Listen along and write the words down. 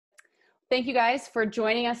Thank you guys for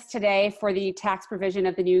joining us today for the tax provision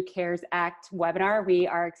of the new CARES Act webinar. We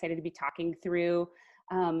are excited to be talking through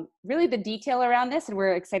really the detail around this, and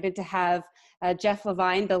we're excited to have Jeff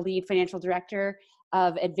Levine, the lead financial director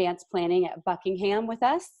of advanced planning at Buckingham, with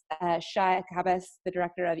us, Shai Akabas, the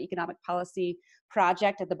director of economic policy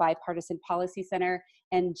project at the Bipartisan Policy Center,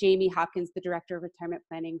 and Jamie Hopkins, the director of retirement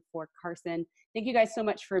planning for Carson. Thank you guys so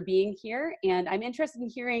much for being here, and I'm interested in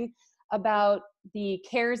hearing about the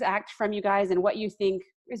CARES Act from you guys and what you think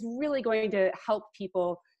is really going to help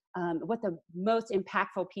people, what the most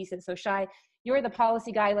impactful piece is. So Shai, you're the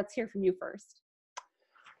policy guy. Let's hear from you first.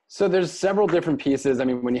 So there's several different pieces. I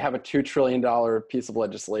mean, when you have a $2 trillion piece of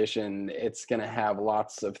legislation, it's going to have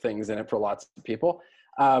lots of things in it for lots of people.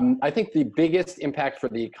 I think the biggest impact for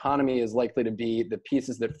the economy is likely to be the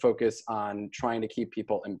pieces that focus on trying to keep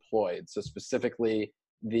people employed. So specifically,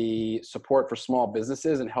 the support for small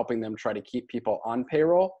businesses and helping them try to keep people on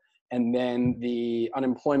payroll, and then the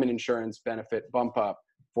unemployment insurance benefit bump up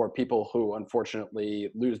for people who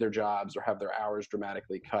unfortunately lose their jobs or have their hours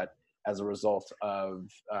dramatically cut as a result of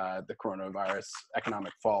the coronavirus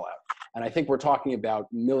economic fallout. And I think we're talking about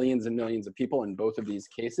millions and millions of people in both of these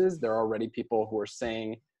cases. There are already people who are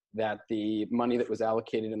saying that the money that was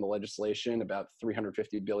allocated in the legislation, about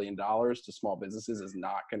 $350 billion to small businesses, is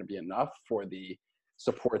not going to be enough for the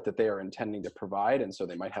support that they are intending to provide, and so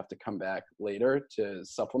they might have to come back later to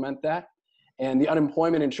supplement that. And the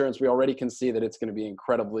unemployment insurance, we already can see that it's going to be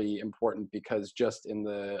incredibly important, because just in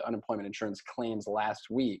the unemployment insurance claims last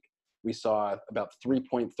week, we saw about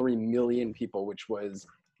 3.3 million people, which was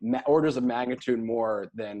orders of magnitude more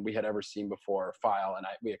than we had ever seen before, file. And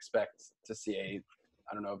we expect to see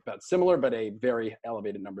I don't know about similar, but a very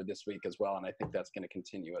elevated number this week as well. And I think that's going to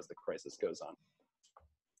continue as the crisis goes on.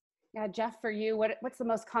 Yeah, Jeff, for you, what's the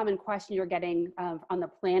most common question you're getting on the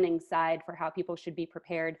planning side for how people should be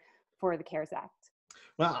prepared for the CARES Act?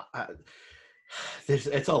 Well,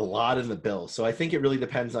 it's a lot in the bill. So I think it really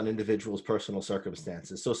depends on individuals' personal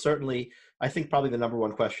circumstances. So certainly, I think probably the number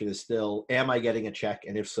one question is still, am I getting a check?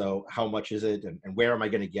 And if so, how much is it? And where am I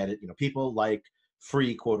going to get it? You know, people like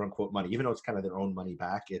free quote unquote money, even though it's kind of their own money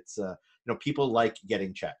back. It's, people like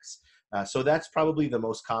getting checks. So that's probably the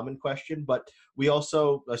most common question, but we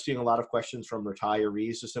also are seeing a lot of questions from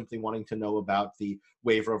retirees who simply wanting to know about the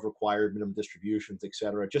waiver of required minimum distributions, et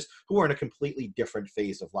cetera, just who are in a completely different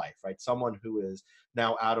phase of life, right? Someone who is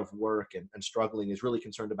now out of work and struggling is really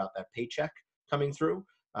concerned about that paycheck coming through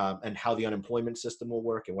and how the unemployment system will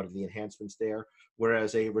work and what are the enhancements there.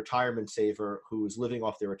 Whereas a retirement saver who is living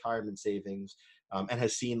off their retirement savings and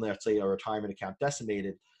has seen, let's say, a retirement account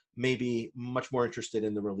decimated, may be much more interested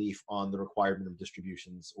in the relief on the required minimum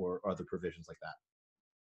distributions or other provisions like that.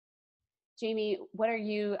 Jamie, what are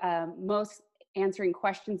you most answering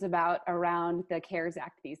questions about around the CARES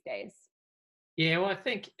Act these days? Yeah, well, I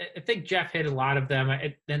think Jeff hit a lot of them,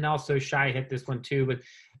 and also Shai hit this one too. But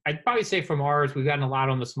I'd probably say from ours, we've gotten a lot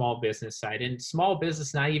on the small business side, and small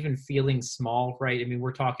business not even feeling small, right? I mean,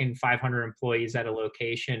 we're talking 500 employees at a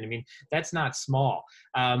location. I mean, that's not small,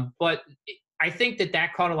 but I think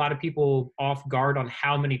that caught a lot of people off guard on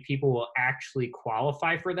how many people will actually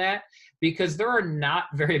qualify for that, because there are not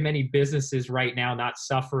very many businesses right now not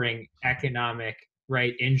suffering economic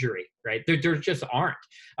injury, right? There just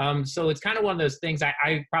aren't. So it's kind of one of those things.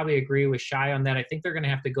 I probably agree with Shai on that. I think they're going to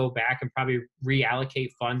have to go back and probably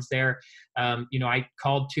reallocate funds there. I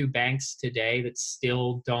called 2 banks today that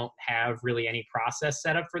still don't have really any process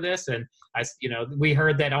set up for this. And we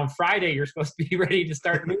heard that on Friday, you're supposed to be ready to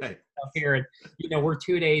start moving stuff here. And, we're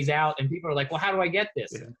 2 days out and people are like, well, how do I get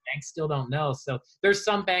this? Yeah. And banks still don't know. So there's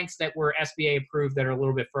some banks that were SBA approved that are a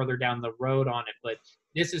little bit further down the road on it, but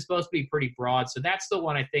this is supposed to be pretty broad. So that's the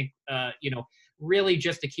one I think, really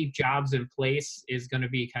just to keep jobs in place is going to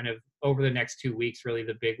be kind of over the next 2 weeks, really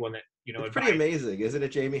the big one that, it's pretty amazing, isn't it,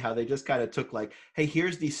 Jamie, how they just kind of took like, hey,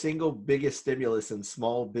 here's the single biggest stimulus in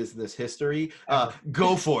small business history.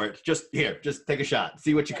 Go for it. Just take a shot.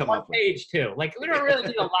 See what you come up with. Page 2. Like, we don't really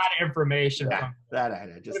need a lot of information.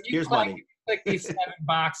 Just here's money. Click these 7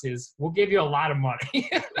 boxes. We'll give you a lot of money.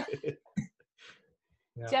 Yeah.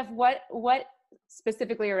 Jeff, what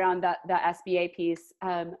specifically around the SBA piece,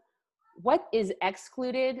 what is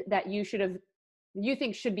excluded that you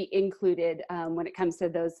think should be included when it comes to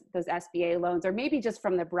those SBA loans, or maybe just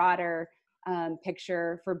from the broader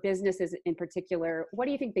picture for businesses in particular? What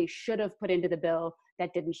do you think they should have put into the bill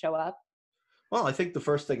that didn't show up? Well, I think the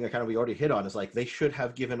first thing that kind of we already hit on is like they should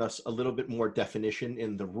have given us a little bit more definition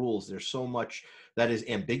in the rules. There's so much that is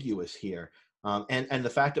ambiguous here. And the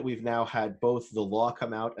fact that we've now had both the law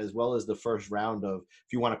come out as well as the first round of,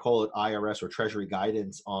 if you want to call it IRS or Treasury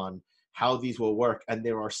guidance on how these will work, and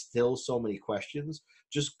there are still so many questions,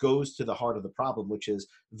 just goes to the heart of the problem, which is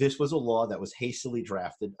this was a law that was hastily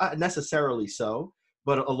drafted, necessarily so,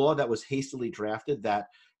 but a law that was hastily drafted that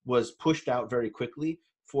was pushed out very quickly,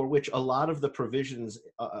 for which a lot of the provisions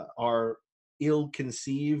are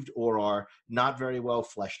ill-conceived or are not very well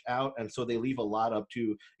fleshed out, and so they leave a lot up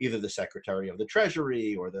to either the Secretary of the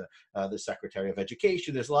Treasury or the Secretary of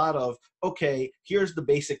Education. There's a lot of, okay, here's the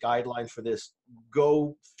basic guidelines for this,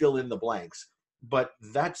 go fill in the blanks. But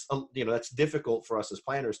that's that's difficult for us as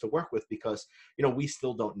planners to work with, because we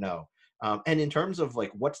still don't know. And in terms of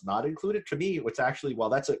like what's not included, to me, what's actually, while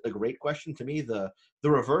that's a great question, to me the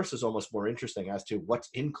reverse is almost more interesting as to what's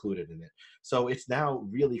included in it. So it's now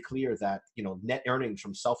really clear that net earnings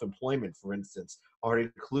from self-employment, for instance, are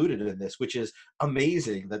included in this, which is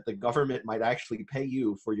amazing that the government might actually pay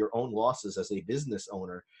you for your own losses as a business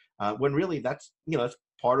owner, when really that's that's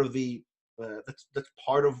part of the that's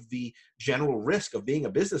part of the general risk of being a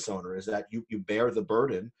business owner, is that you bear the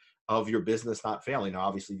burden of your business not failing. Now,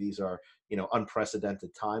 obviously, these are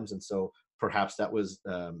unprecedented times, and so perhaps that was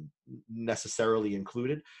necessarily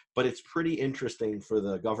included. But it's pretty interesting for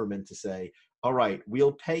the government to say, all right,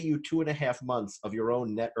 we'll pay you 2.5 months of your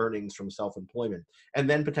own net earnings from self-employment, and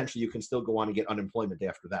then potentially you can still go on and get unemployment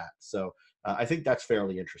after that. So I think that's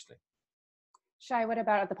fairly interesting. Shai, what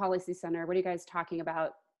about at the Policy Center? What are you guys talking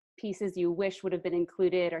about? Pieces you wish would have been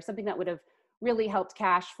included, or something that would have really helped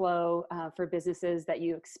cash flow for businesses that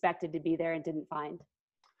you expected to be there and didn't find?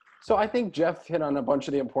 So I think Jeff hit on a bunch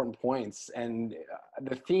of the important points, and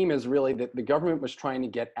the theme is really that the government was trying to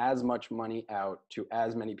get as much money out to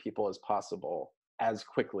as many people as possible, as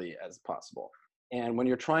quickly as possible. And when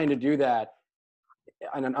you're trying to do that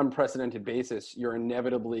on an unprecedented basis, you're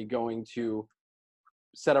inevitably going to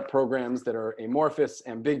set up programs that are amorphous,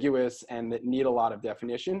 ambiguous, and that need a lot of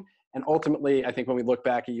definition. And ultimately, I think when we look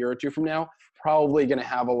back a year or two from now, probably going to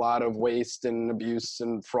have a lot of waste and abuse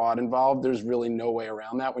and fraud involved. There's really no way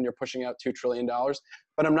around that when you're pushing out $2 trillion.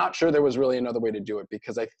 But I'm not sure there was really another way to do it,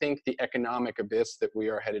 because I think the economic abyss that we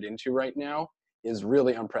are headed into right now is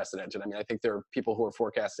really unprecedented. I mean, I think there are people who are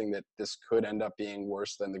forecasting that this could end up being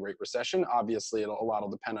worse than the Great Recession. Obviously, a lot will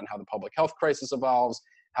depend on how the public health crisis evolves,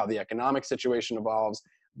 how the economic situation evolves.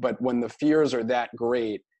 But when the fears are that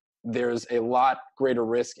great, there's a lot greater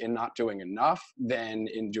risk in not doing enough than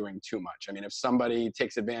in doing too much. I mean, if somebody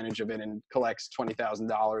takes advantage of it and collects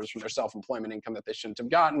 $20,000 from their self-employment income that they shouldn't have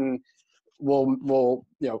gotten, we'll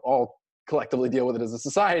all collectively deal with it as a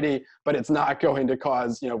society, but it's not going to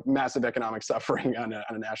cause massive economic suffering on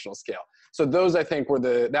a national scale. So those, I think,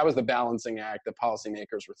 that was the balancing act that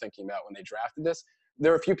policymakers were thinking about when they drafted this.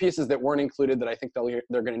 There are a few pieces that weren't included that I think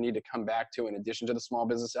they're going to need to come back to in addition to the small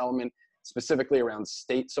business element, specifically around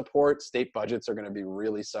state support. State budgets are going to be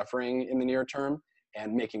really suffering in the near term,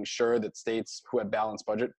 and making sure that states who have balanced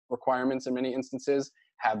budget requirements in many instances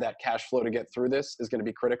have that cash flow to get through this is going to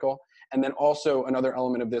be critical. And then also another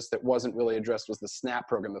element of this that wasn't really addressed was the SNAP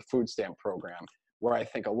program, the food stamp program, where I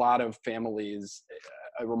think a lot of families,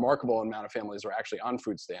 a remarkable amount of families, are actually on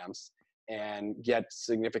food stamps and get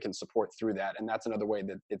significant support through that. And that's another way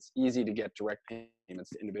that it's easy to get direct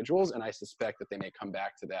payments to individuals. And I suspect that they may come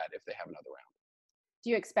back to that if they have another round.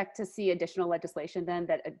 Do you expect to see additional legislation then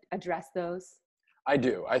that address those? I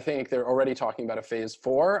do. I think they're already talking about a phase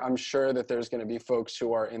 4. I'm sure that there's going to be folks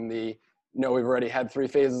who are in the, no, we've already had 3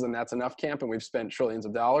 phases and that's enough camp, and we've spent trillions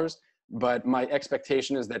of dollars. But my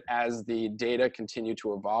expectation is that as the data continue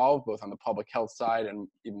to evolve, both on the public health side and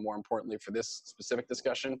even more importantly for this specific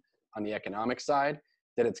discussion, on the economic side,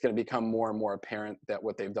 that it's going to become more and more apparent that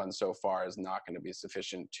what they've done so far is not going to be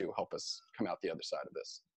sufficient to help us come out the other side of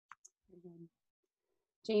this.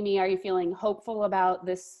 Jamie, are you feeling hopeful about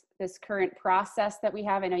this current process that we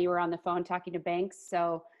have? I know you were on the phone talking to banks,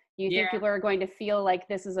 so do you think people are going to feel like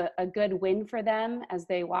this is a good win for them as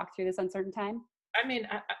they walk through this uncertain time? I mean,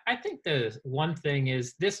 I think the one thing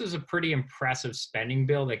is this is a pretty impressive spending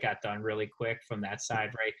bill that got done really quick from that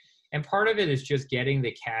side, right? And part of it is just getting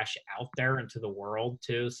the cash out there into the world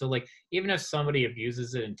too. So like, even if somebody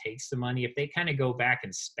abuses it and takes the money, if they kind of go back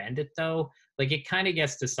and spend it though, like it kind of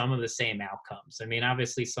gets to some of the same outcomes. I mean,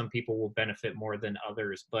 obviously some people will benefit more than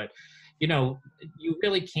others, but you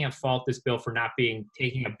really can't fault this bill for not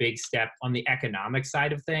taking a big step on the economic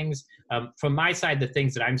side of things. From my side, the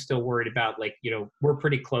things that I'm still worried about, like, we're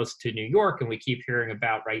pretty close to New York and we keep hearing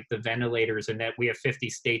about, right, the ventilators, and that we have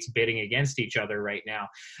 50 states bidding against each other right now.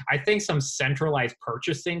 I think some centralized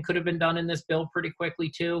purchasing could have been done in this bill pretty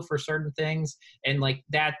quickly too for certain things. And like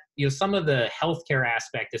that, some of the healthcare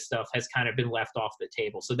aspect of stuff has kind of been left off the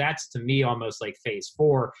table. So that's to me almost like phase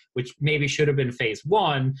 4, which maybe should have been phase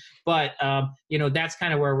 1, but But, that's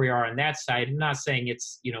kind of where we are on that side. I'm not saying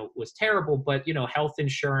it's, was terrible, but, health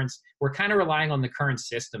insurance, we're kind of relying on the current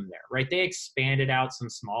system there, right? They expanded out some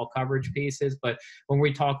small coverage pieces, but when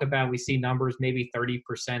we talk about, we see numbers, maybe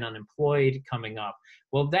 30% unemployed coming up.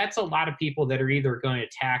 Well, that's a lot of people that are either going to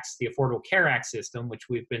tax the Affordable Care Act system, which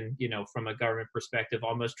we've been, from a government perspective,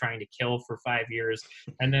 almost trying to kill for 5 years.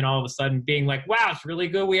 And then all of a sudden being like, wow, it's really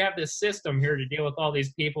good we have this system here to deal with all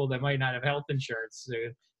these people that might not have health insurance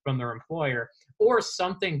from their employer, or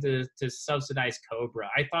something to subsidize COBRA.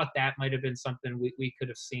 I thought that might have been something we could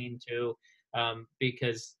have seen too.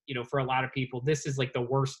 Because, for a lot of people, this is like the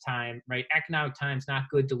worst time, right? Economic times, not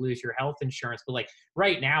good to lose your health insurance. But like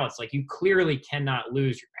right now, it's like you clearly cannot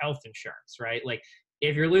lose your health insurance, right? Like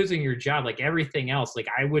if you're losing your job, like everything else, like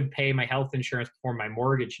I would pay my health insurance before my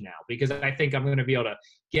mortgage now, because I think I'm going to be able to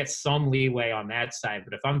get some leeway on that side.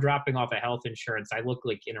 But if I'm dropping off a health insurance, I look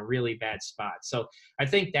like in a really bad spot. So I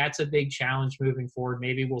think that's a big challenge moving forward.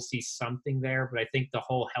 Maybe we'll see something there, but I think the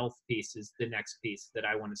whole health piece is the next piece that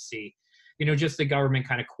I want to see. Just the government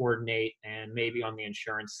kind of coordinate and maybe on the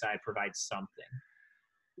insurance side provide something.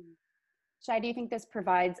 Shai, do you think this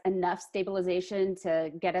provides enough stabilization to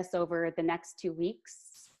get us over the next 2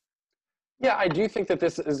 weeks? Yeah, I do think that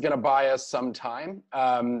this is going to buy us some time.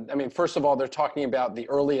 First of all, they're talking about the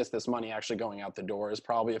earliest this money actually going out the door is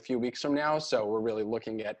probably a few weeks from now. So we're really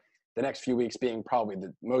looking at the next few weeks being probably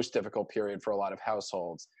the most difficult period for a lot of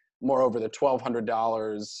households. Moreover, the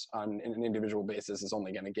 $1,200 on an individual basis is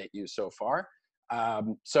only going to get you so far.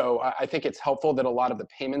 So I think it's helpful that a lot of the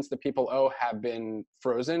payments that people owe have been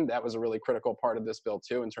frozen. That was a really critical part of this bill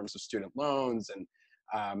too, in terms of student loans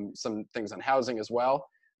and some things on housing as well.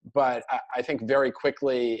 But I think very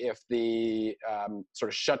quickly, if the sort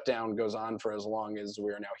of shutdown goes on for as long as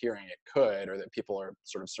we're now hearing it could, or that people are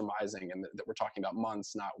sort of surmising, and that we're talking about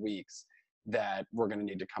months, not weeks, that we're going to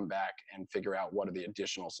need to come back and figure out what are the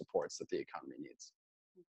additional supports that the economy needs.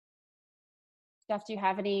 Jeff, do you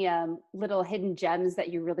have any little hidden gems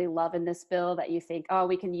that you really love in this bill that you think, oh,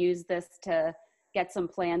 we can use this to get some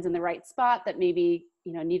plans in the right spot that maybe,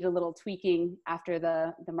 need a little tweaking after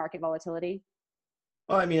the market volatility?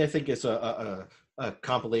 Well, I think it's a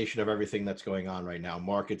compilation of everything that's going on right now.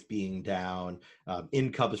 Markets being down,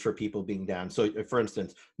 incomes for people being down. So, for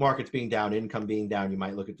instance, markets being down, income being down, you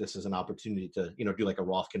might look at this as an opportunity to, do like a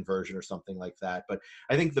Roth conversion or something like that. But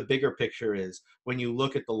I think the bigger picture is when you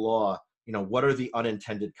look at the law, what are the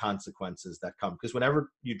unintended consequences that come? Because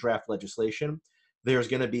whenever you draft legislation, there's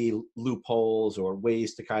going to be loopholes or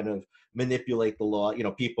ways to kind of manipulate the law.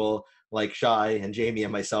 People like Shai and Jamie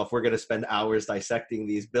and myself, we're going to spend hours dissecting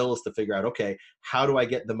these bills to figure out, okay, how do I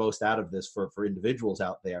get the most out of this for individuals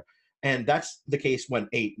out there? And that's the case when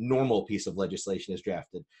a normal piece of legislation is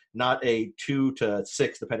drafted, not a 2 to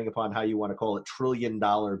 6, depending upon how you want to call it, $1 trillion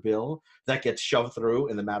bill that gets shoved through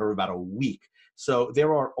in the matter of about a week. So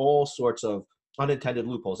there are all sorts of unintended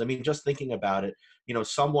loopholes. Just thinking about it,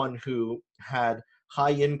 someone who had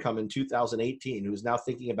high income in 2018, who's now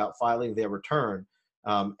thinking about filing their return,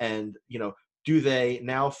 do they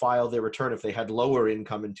now file their return if they had lower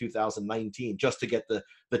income in 2019 just to get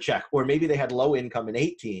the check? Or maybe they had low income in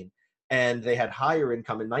 18 and they had higher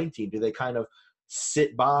income in 19. Do they kind of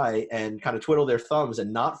sit by and kind of twiddle their thumbs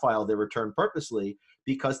and not file their return purposely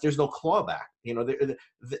because there's no clawback?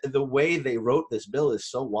 The way they wrote this bill is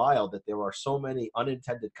so wild that there are so many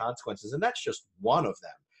unintended consequences, and that's just one of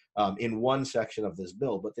them. In one section of this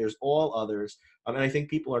bill, but there's all others. And I think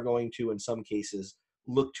people are going to, in some cases,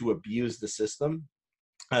 look to abuse the system,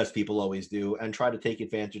 as people always do, and try to take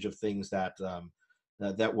advantage of things that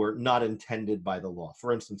that were not intended by the law.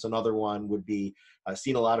 For instance, another one would be, I've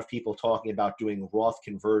seen a lot of people talking about doing Roth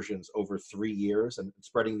conversions over 3 years and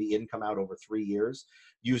spreading the income out over 3 years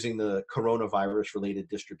using the coronavirus-related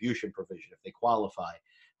distribution provision if they qualify.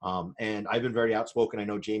 And I've been very outspoken, I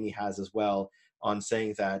know Jamie has as well, on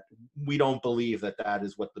saying that we don't believe that that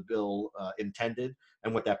is what the bill intended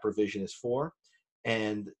and what that provision is for.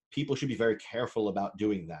 And people should be very careful about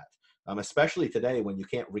doing that, especially today when you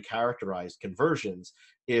can't recharacterize conversions.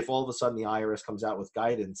 If all of a sudden the IRS comes out with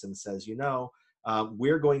guidance and says,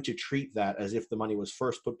 we're going to treat that as if the money was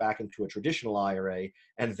first put back into a traditional IRA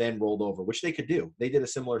and then rolled over, which they could do. They did a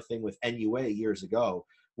similar thing with NUA years ago,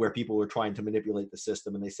 where people were trying to manipulate the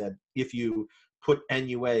system. And they said, if you put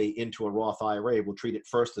NUA into a Roth IRA, we'll treat it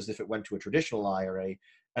first as if it went to a traditional IRA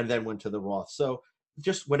and then went to the Roth. So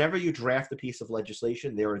just whenever you draft a piece of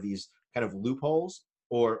legislation, there are these kind of loopholes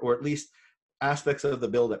or at least aspects of the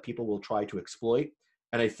bill that people will try to exploit.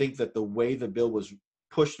 And I think that the way the bill was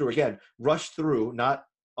pushed through, again, rushed through, not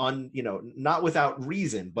without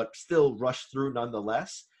reason, but still rushed through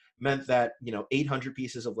nonetheless, meant that, 800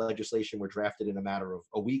 pieces of legislation were drafted in a matter of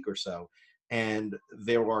a week or so. And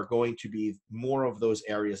there are going to be more of those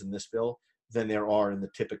areas in this bill than there are in the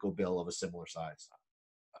typical bill of a similar size.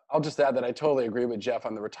 I'll just add that I totally agree with Jeff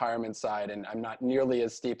on the retirement side, and I'm not nearly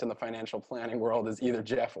as steeped in the financial planning world as either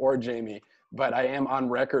Jeff or Jamie, but I am on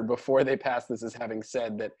record before they passed this as having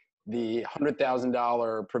said that the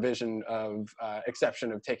 $100,000 provision of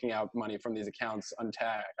exception of taking out money from these accounts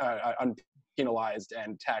unpenalized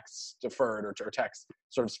and tax deferred or tax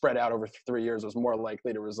sort of spread out over 3 years was more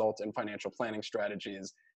likely to result in financial planning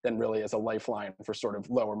strategies than really as a lifeline for sort of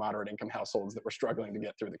lower moderate income households that were struggling to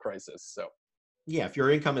get through the crisis. So. Yeah, if your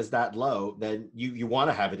income is that low, then you want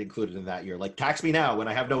to have it included in that year. Like, tax me now when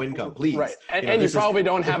I have no income, please. Right, and you probably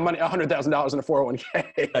don't have money, $100,000 in a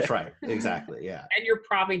 401k. That's right, exactly, yeah. And you're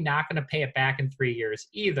probably not going to pay it back in 3 years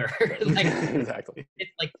either. Exactly.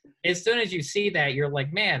 It's like, as soon as you see that, you're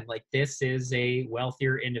like, man, like, this is a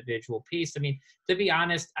wealthier individual piece. I mean, to be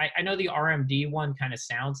honest, I know the RMD one kind of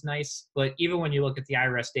sounds nice, but even when you look at the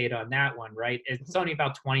IRS data on that one, right, it's only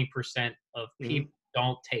about 20% of people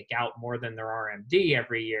don't take out more than their RMD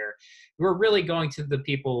every year. We're really going to the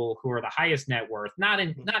people who are the highest net worth, not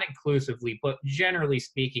inclusively, but generally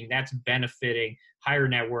speaking, that's benefiting higher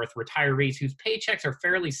net worth retirees whose paychecks are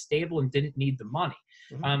fairly stable and didn't need the money.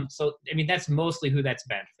 So, I mean, that's mostly who that's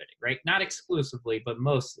benefiting, right? Not exclusively, but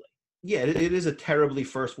mostly. Yeah, it is a terribly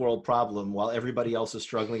first world problem while everybody else is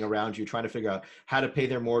struggling around you, trying to figure out how to pay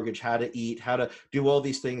their mortgage, how to eat, how to do all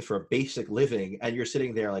these things for a basic living. And you're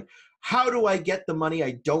sitting there like, how do I get the money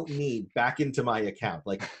I don't need back into my account?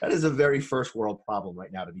 Like, that is a very first world problem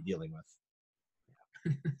right now to be dealing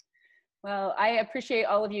with. Well, I appreciate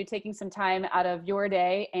all of you taking some time out of your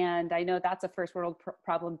day. And I know that's a first world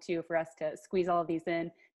problem too, for us to squeeze all of these in.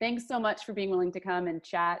 Thanks so much for being willing to come and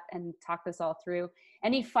chat and talk this all through.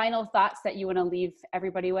 Any final thoughts that you want to leave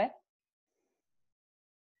everybody with?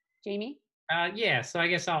 Jamie? Yeah, so I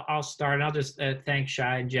guess I'll start, and I'll just thank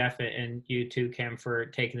Shai and Jeff and you too, Kim, for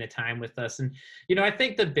taking the time with us. And, I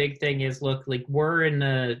think the big thing is, look, like, we're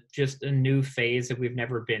in just a new phase that we've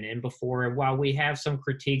never been in before. And while we have some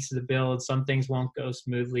critiques of the bill and some things won't go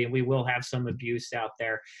smoothly, and we will have some abuse out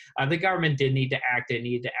there, the government did need to act. It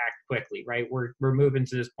needed to act quickly, right? We're moving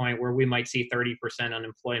to this point where we might see 30%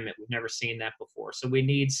 unemployment. We've never seen that before. So we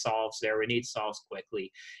need solves there. We need solves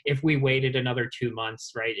quickly. If we waited another 2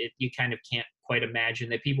 months, right, you kind of can't quite imagine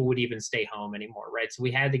that people would even stay home anymore, right? So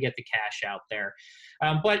we had to get the cash out there.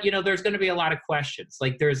 But, there's going to be a lot of questions.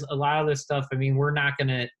 Like, there's a lot of this stuff. I mean, we're not going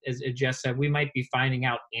to, as Jeff said, we might be finding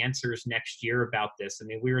out answers next year about this. I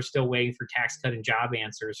mean, we were still waiting for tax cut and job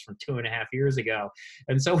answers from 2.5 years ago.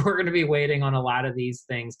 And so we're going to be waiting on a lot of these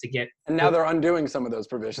things to get. And now they're undoing some of those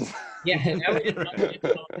provisions. Yeah, now we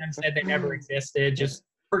just said they never existed. Just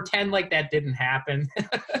pretend like that didn't happen.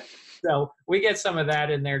 So we get some of that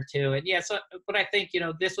in there too. And yeah, but I think,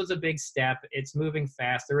 this was a big step. It's moving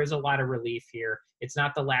fast. There is a lot of relief here. It's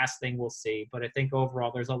not the last thing we'll see, but I think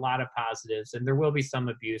overall there's a lot of positives, and there will be some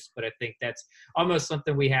abuse, but I think that's almost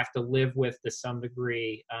something we have to live with to some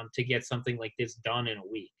degree to get something like this done in a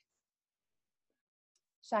week.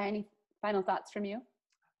 Shai, any final thoughts from you?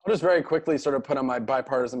 I'll just very quickly sort of put on my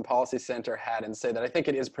bipartisan policy center hat and say that I think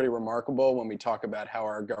it is pretty remarkable when we talk about how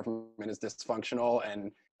our government is dysfunctional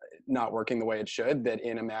and not working the way it should, that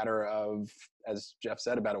in a matter of, as Jeff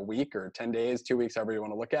said, about a week or 10 days, 2 weeks, however you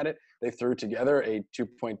want to look at it, they threw together a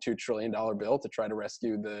 $2.2 trillion bill to try to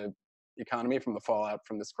rescue the economy from the fallout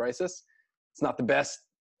from this crisis. It's not the best,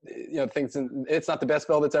 it's not the best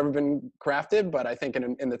bill that's ever been crafted, but I think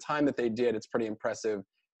in the time that they did, it's pretty impressive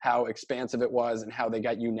how expansive it was and how they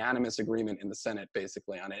got unanimous agreement in the Senate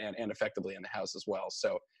basically on it and effectively in the House as well.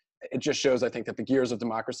 So it just shows, I think, that the gears of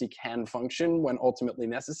democracy can function when ultimately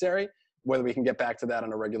necessary. Whether we can get back to that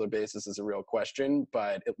on a regular basis is a real question,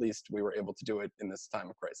 but at least we were able to do it in this time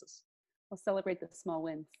of crisis. We'll celebrate the small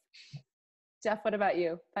wins. Jeff, what about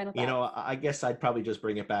you? Final thoughts? I guess I'd probably just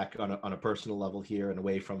bring it back on a personal level here and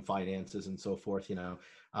away from finances and so forth.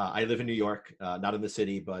 I live in New York, not in the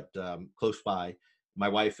city, but close by. My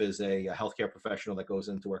wife is a healthcare professional that goes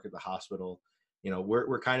into work at the hospital.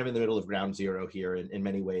 We're kind of in the middle of ground zero here in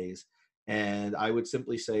many ways. And I would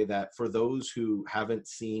simply say that for those who haven't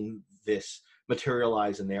seen this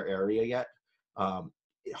materialize in their area yet,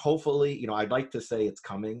 hopefully, I'd like to say it's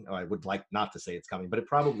coming. I would like not to say it's coming, but it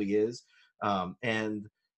probably is. And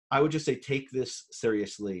I would just say, take this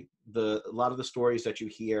seriously. A lot of the stories that you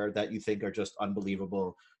hear that you think are just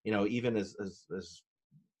unbelievable, even as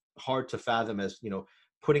hard to fathom as,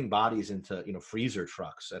 putting bodies into, freezer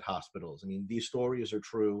trucks at hospitals. I mean, these stories are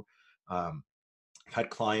true. I've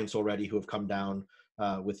had clients already who have come down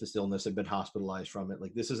with this illness and been hospitalized from it.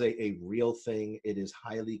 Like, this is a real thing. It is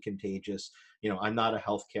highly contagious. I'm not a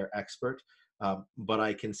healthcare expert, but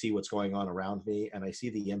I can see what's going on around me, and I see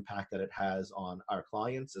the impact that it has on our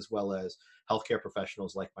clients as well as healthcare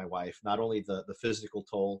professionals like my wife. Not only the physical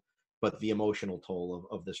toll, but the emotional toll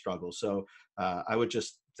of the struggle. So I would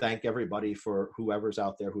just thank everybody for whoever's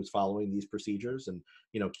out there who's following these procedures and,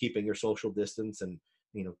 keeping your social distance and,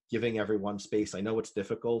 giving everyone space. I know it's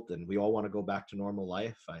difficult and we all want to go back to normal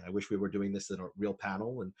life. I wish we were doing this in a real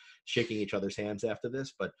panel and shaking each other's hands after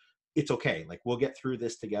this, but it's okay. Like, we'll get through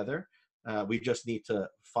this together. We just need to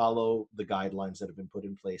follow the guidelines that have been put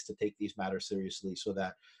in place to take these matters seriously so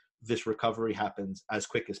that this recovery happens as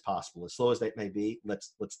quick as possible. As slow as that may be,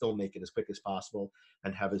 let's still make it as quick as possible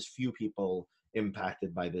and have as few people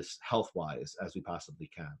impacted by this health-wise as we possibly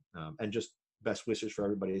can. And just best wishes for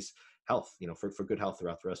everybody's health, for good health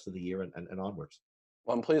throughout the rest of the year and onwards.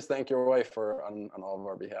 Well, and please thank your wife on all of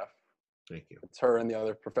our behalf. Thank you. It's her and the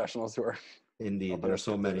other professionals who are. Indeed, there are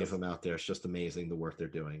so many of them out there. It's just amazing the work they're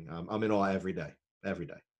doing. I'm in awe every day.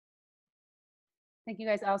 Thank you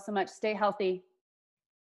guys all so much. Stay healthy.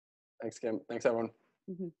 Thanks, Kim. Thanks, everyone.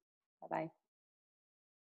 Bye-bye.